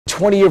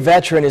20-year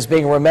veteran is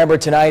being remembered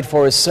tonight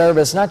for his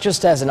service, not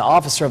just as an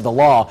officer of the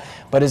law,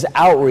 but his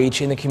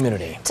outreach in the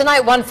community.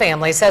 Tonight, one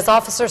family says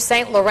Officer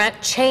St. Laurent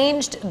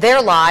changed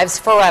their lives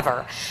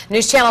forever.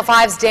 News Channel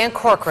 5's Dan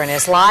Corcoran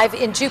is live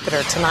in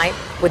Jupiter tonight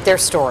with their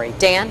story.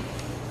 Dan?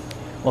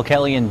 Well,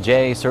 Kelly and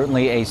Jay,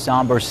 certainly a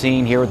somber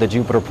scene here at the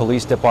Jupiter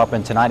Police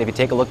Department tonight. If you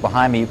take a look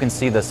behind me, you can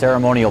see the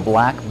ceremonial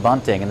black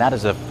bunting, and that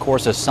is, of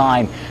course, a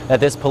sign that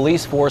this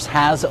police force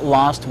has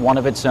lost one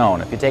of its own.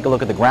 If you take a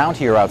look at the ground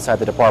here outside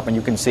the department,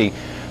 you can see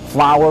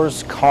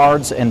flowers,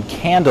 cards, and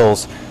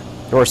candles.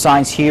 There are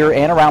signs here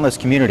and around this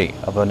community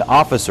of an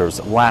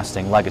officer's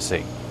lasting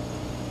legacy.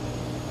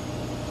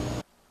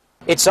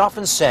 It's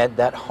often said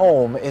that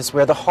home is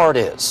where the heart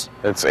is.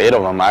 It's 8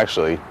 of them,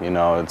 actually. You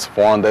know, it's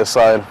 4 on this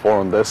side, 4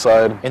 on this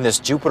side. In this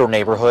Jupiter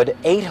neighborhood,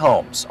 8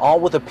 homes, all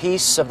with a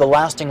piece of the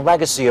lasting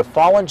legacy of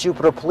fallen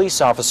Jupiter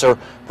police officer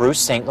Bruce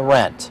St.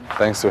 Laurent.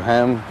 Thanks to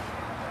him,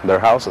 their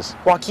houses.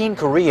 Joaquin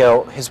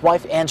Carrillo, his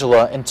wife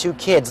Angela, and 2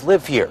 kids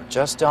live here,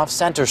 just off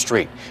Center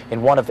Street,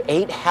 in one of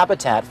 8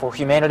 Habitat for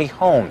Humanity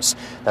homes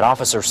that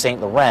Officer St.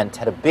 Laurent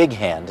had a big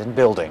hand in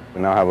building. We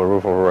now have a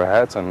roof over our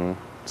heads and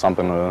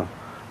something to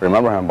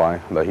remember him by,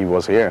 that he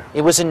was here. It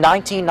was in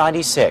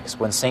 1996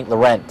 when St.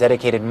 Laurent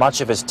dedicated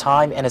much of his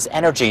time and his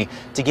energy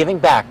to giving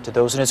back to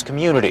those in his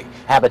community.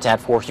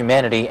 Habitat for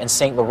Humanity and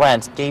St.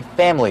 Laurent gave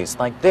families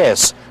like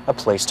this a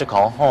place to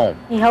call home.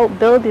 He helped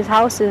build these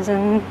houses,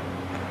 and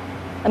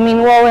I mean,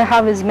 we'll always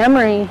have his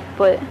memory,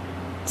 but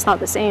it's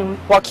not the same.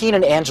 Joaquin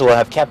and Angela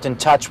have kept in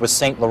touch with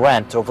St.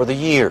 Laurent over the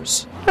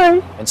years. Hi.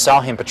 And saw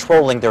him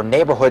patrolling their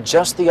neighborhood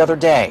just the other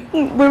day.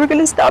 We were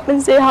going to stop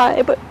and say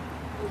hi, but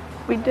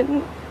we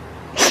didn't.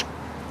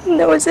 And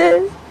that was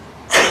it.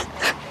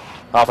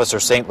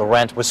 Officer St.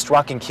 Laurent was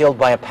struck and killed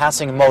by a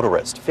passing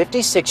motorist,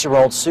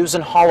 56-year-old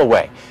Susan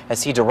Holloway,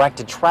 as he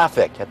directed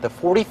traffic at the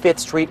 45th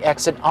Street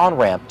exit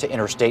on-ramp to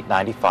Interstate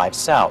 95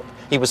 South.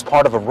 He was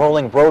part of a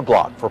rolling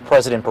roadblock for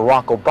President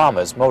Barack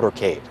Obama's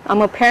motorcade.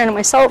 I'm a parent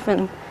myself,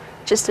 and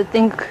just to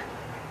think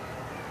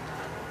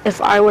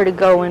if I were to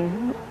go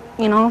and,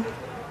 you know,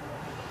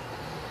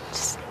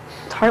 just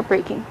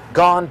heartbreaking.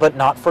 Gone but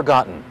not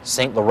forgotten,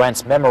 St.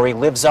 Laurent's memory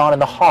lives on in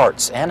the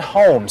hearts and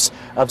homes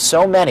of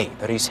so many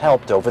that he's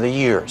helped over the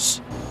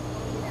years.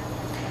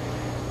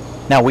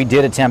 Now, we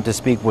did attempt to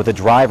speak with the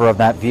driver of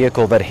that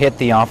vehicle that hit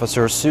the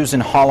officer. Susan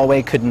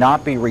Holloway could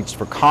not be reached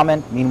for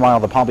comment.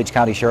 Meanwhile, the Palm Beach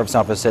County Sheriff's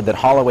Office said that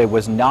Holloway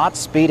was not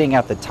speeding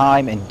at the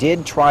time and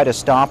did try to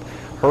stop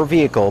her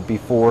vehicle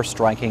before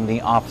striking the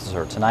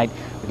officer. Tonight,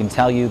 we can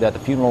tell you that the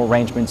funeral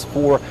arrangements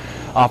for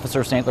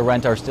Officer St.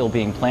 Laurent are still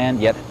being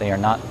planned, yet they are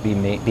not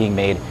being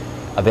made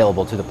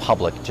available to the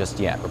public just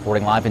yet.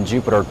 Reporting live in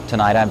Jupiter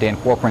tonight, I'm Dan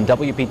Corcoran,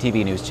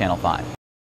 WPTV News Channel 5.